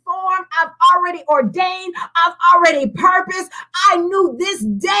already formed, I've already ordained, I've already purposed. I knew this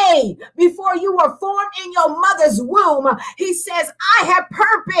day before you were formed in your mother's womb. He says, I have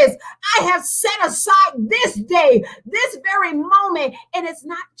purpose. I have set aside this day, this very moment. And it's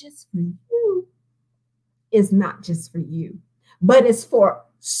not just for you. It's not just for you, but it's for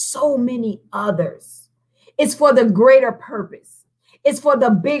so many others. It's for the greater purpose. It's for the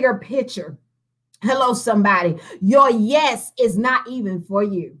bigger picture. Hello, somebody. Your yes is not even for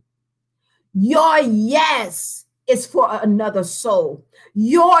you. Your yes is for another soul.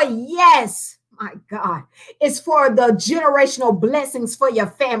 Your yes, my God, is for the generational blessings for your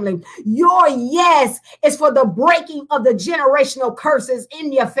family. Your yes is for the breaking of the generational curses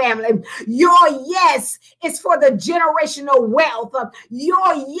in your family. Your yes is for the generational wealth.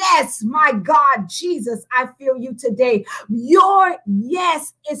 Your yes, my God, Jesus, I feel you today. Your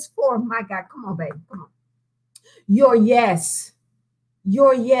yes is for, my God, come on, baby, come on. Your yes,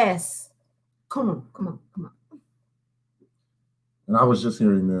 come on. And I was just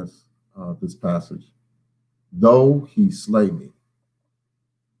hearing this passage. Though he slay me,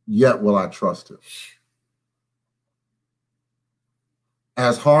 yet will I trust him.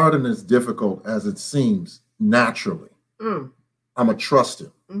 As hard and as difficult as it seems naturally, I'm going to trust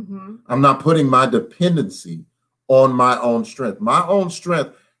him. Mm-hmm. I'm not putting my dependency on my own strength. My own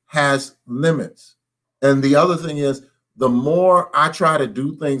strength has limits. And the other thing is, the more I try to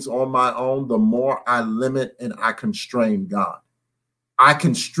do things on my own, the more I limit and I constrain God. I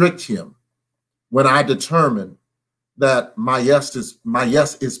constrict him when I determine that my yes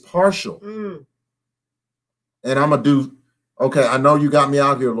is partial. And I'm gonna do Okay, I know you got me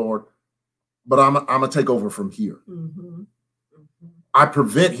out here, Lord, but I'm going to take over from here. I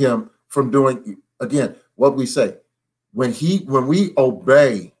prevent him from doing, again, what we say. When we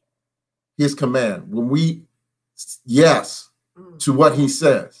obey his command, when we yes to what he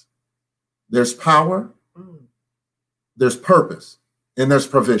says, there's power, there's purpose, and there's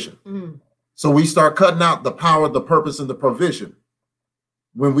provision. So we start cutting out the power, the purpose, and the provision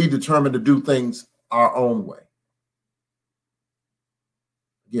when we determine to do things our own way.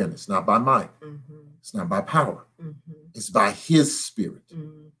 Again, it's not by might. It's not by power. It's by his spirit.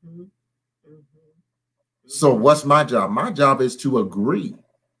 So what's my job? My job is to agree.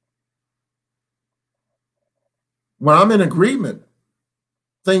 When I'm in agreement,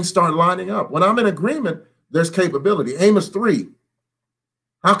 things start lining up. When I'm in agreement, there's capability. Amos 3,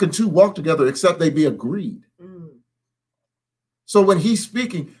 how can two walk together except they be agreed? So when he's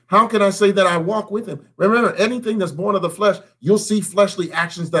speaking, how can I say that I walk with him? Remember, anything that's born of the flesh, you'll see fleshly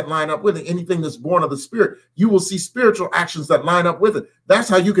actions that line up with it. Anything that's born of the spirit, you will see spiritual actions that line up with it. That's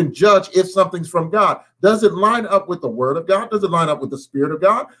how you can judge if something's from God. Does it line up with the word of God? Does it line up with the spirit of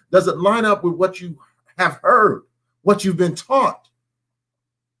God? Does it line up with what you have heard, what you've been taught?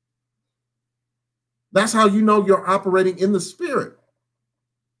 That's how you know you're operating in the spirit.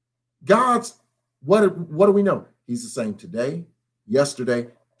 God's, what do we know? He's the same today, yesterday,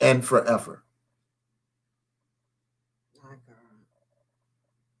 and forever. My God.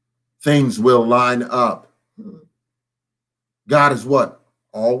 Things will line up. God is what?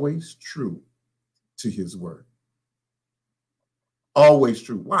 Always true to his word. Always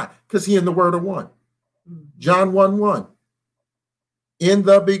true. Why? Because he and the word are one. John 1:1. In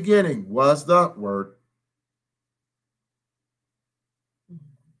the beginning was the word.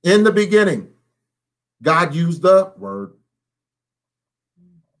 In the beginning, God used the word.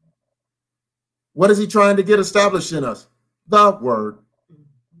 What is he trying to get established in us? The word.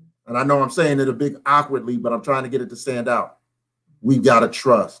 And I know I'm saying it a bit awkwardly, but I'm trying to get it to stand out. We've got to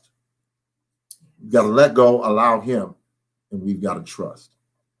trust. We've got to let go, allow him, and we've got to trust.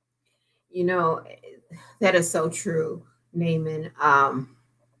 You know, that is so true, Namun.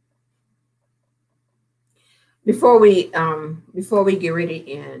 Before we get ready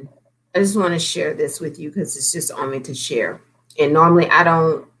to end, I just want to share this with you because it's just on me to share. And normally I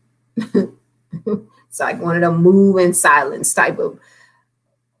don't. It's like one of them move in silence type of,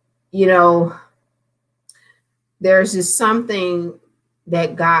 you know, there's just something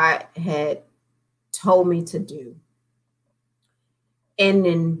that God had told me to do. And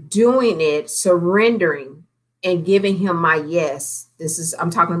in doing it, surrendering and giving him my yes, I'm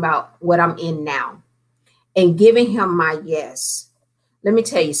talking about what I'm in now, and giving him my yes. Let me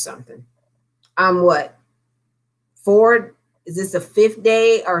tell you something. I'm what? Is this the 5th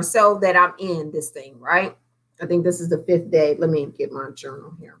day or so that I'm in this thing, right? I think this is the 5th day. Let me get my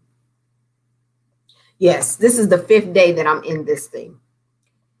journal here. Yes, this is the 5th day that I'm in this thing.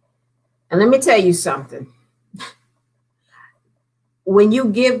 And let me tell you something. When you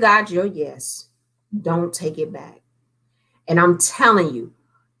give God your yes, don't take it back. And I'm telling you,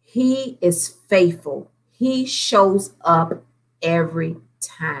 he is faithful. He shows up every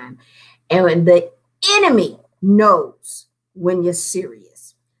time. And when the enemy knows when you're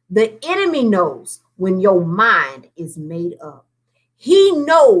serious, the enemy knows when your mind is made up. He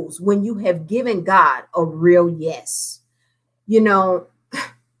knows when you have given God a real yes. You know,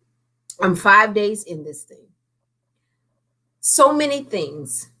 I'm 5 days in this thing. So many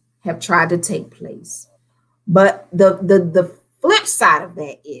things have tried to take place. But the flip side of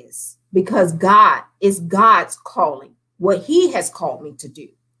that is because God is God's calling, what he has called me to do.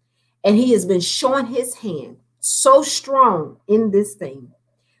 And he has been showing his hand so strong in this thing.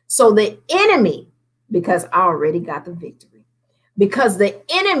 So the enemy, because I already got the victory, because the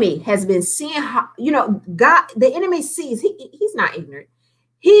enemy has been seeing how, you know, God, the enemy sees, he's not ignorant.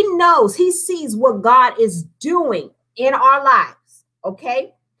 He knows, he sees what God is doing in our lives,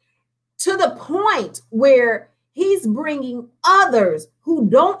 okay? To the point where he's bringing others who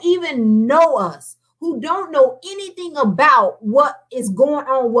don't even know us, who don't know anything about what is going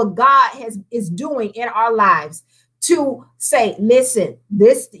on, what God is doing in our lives, to say, listen,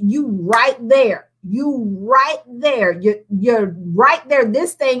 this, you right there, you're right there.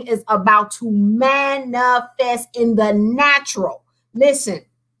 This thing is about to manifest in the natural. Listen.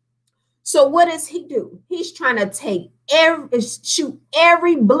 So what does he do? He's trying to shoot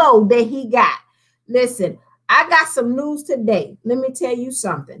every blow that he got. Listen, I got some news today. Let me tell you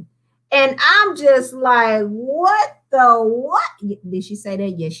something. And I'm just like, what? Did she say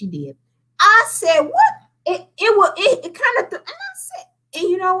that? Yes, she did. I said, what? It kind of, and I said, and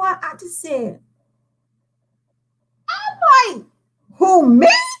you know what? I just said, I'm like, who, me?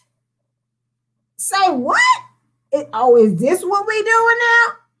 Say what? Is this what we doing now?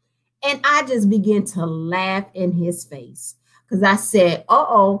 And I just began to laugh in his face because I said,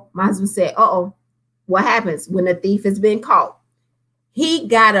 my husband said, what happens when a thief has been caught? He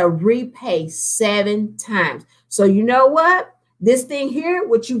got to repay 7 times. So you know what? This thing here,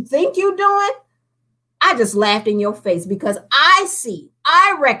 what you think you're doing, I just laughed in your face because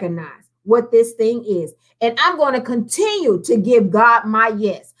I recognize what this thing is. And I'm going to continue to give God my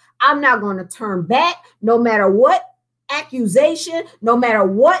yes. I'm not going to turn back no matter what accusation, no matter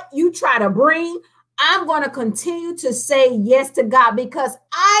what you try to bring. I'm going to continue to say yes to God because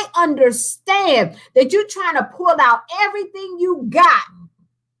I understand that you're trying to pull out everything you got.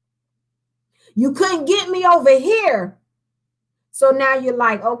 You couldn't get me over here. So now you're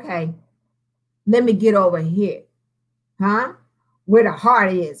like, okay, let me get over here. Huh? Where the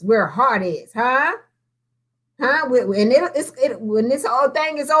heart is, huh? When this whole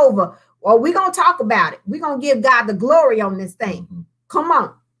thing is over, well, we're going to talk about it. We're going to give God the glory on this thing. Come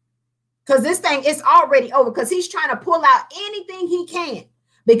on. Because this thing is already over because he's trying to pull out anything he can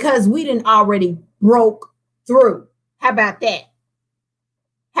because we didn't already broke through. How about that?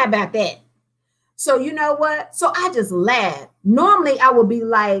 So you know what? So I just laughed. Normally I would be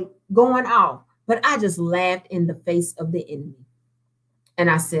like going off, but I just laughed in the face of the enemy. And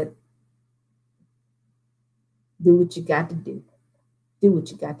I said, do what you got to do. Do what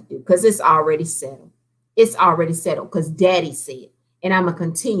you got to do because it's already settled. It's already settled because Daddy said, and I'm going to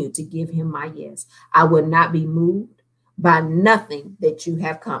continue to give him my yes. I would not be moved by nothing that you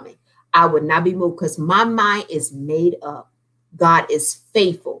have coming. I would not be moved because my mind is made up. God is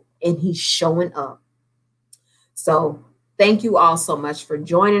faithful and he's showing up. So thank you all so much for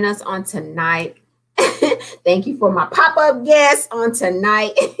joining us on tonight. Thank you for my pop-up guest on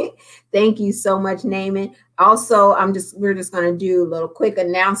tonight. Thank you so much, Namun. Also, we're just going to do a little quick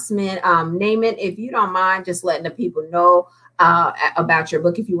announcement. Namun, if you don't mind just letting the people know about your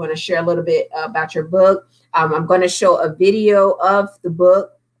book, if you want to share a little bit about your book. I'm going to show a video of the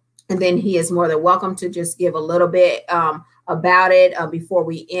book, and then he is more than welcome to just give a little bit about it before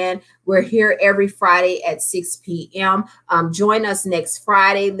we end. We're here every Friday at 6 p.m. Join us next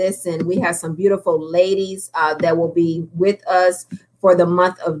Friday. Listen, we have some beautiful ladies that will be with us for the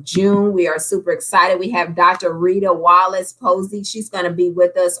month of June. We are super excited. We have Dr. Rita Wallace Posey. She's going to be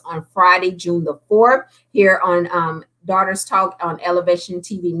with us on Friday, June the 4th, here on Daughters Talk on Elevation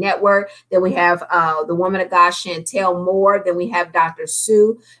TV Network. Then we have the woman of God, Chantel Moore. Then we have Dr.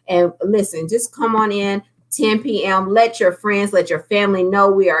 Sue. And listen, just come on in, 10 p.m. Let your friends, let your family know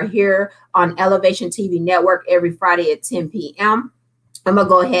we are here on Elevation TV Network every Friday at 10 p.m. I'm going to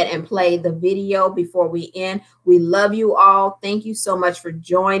go ahead and play the video before we end. We love you all. Thank you so much for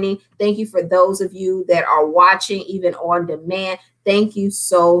joining. Thank you for those of you that are watching even on demand. Thank you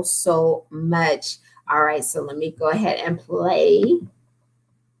so, so much. All right, so let me go ahead and play.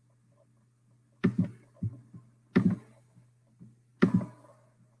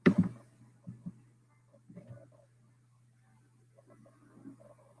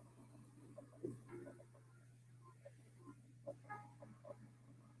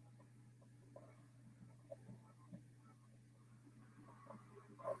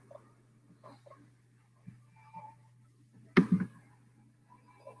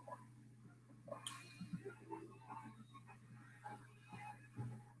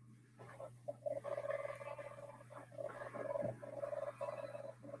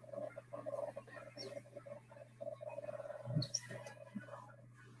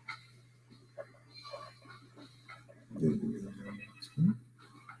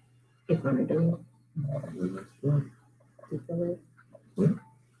 It's going to do it.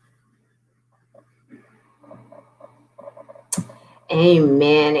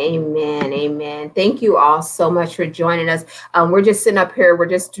 Amen, amen, amen. Thank you all so much for joining us. We're just sitting up here. We're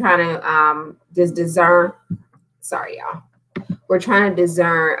just trying to just discern. Sorry, y'all. We're trying to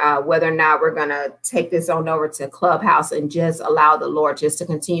discern whether or not we're going to take this on over to Clubhouse and just allow the Lord just to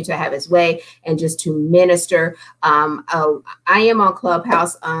continue to have his way and just to minister. I am on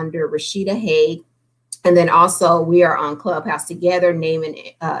Clubhouse under Rhasheeda Hague. And then also we are on Clubhouse together,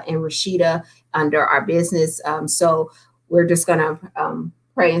 Namun and Rhasheeda under our business. So we're just going to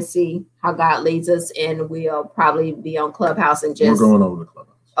pray and see how God leads us. And we'll probably be on Clubhouse and just. We're going over to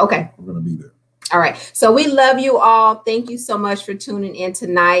Clubhouse. Okay. We're going to be there. All right. So we love you all. Thank you so much for tuning in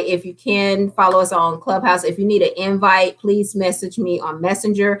tonight. If you can follow us on Clubhouse, if you need an invite, please message me on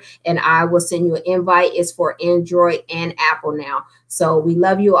Messenger and I will send you an invite. It's for Android and Apple now. So we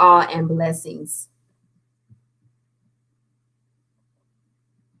love you all and blessings.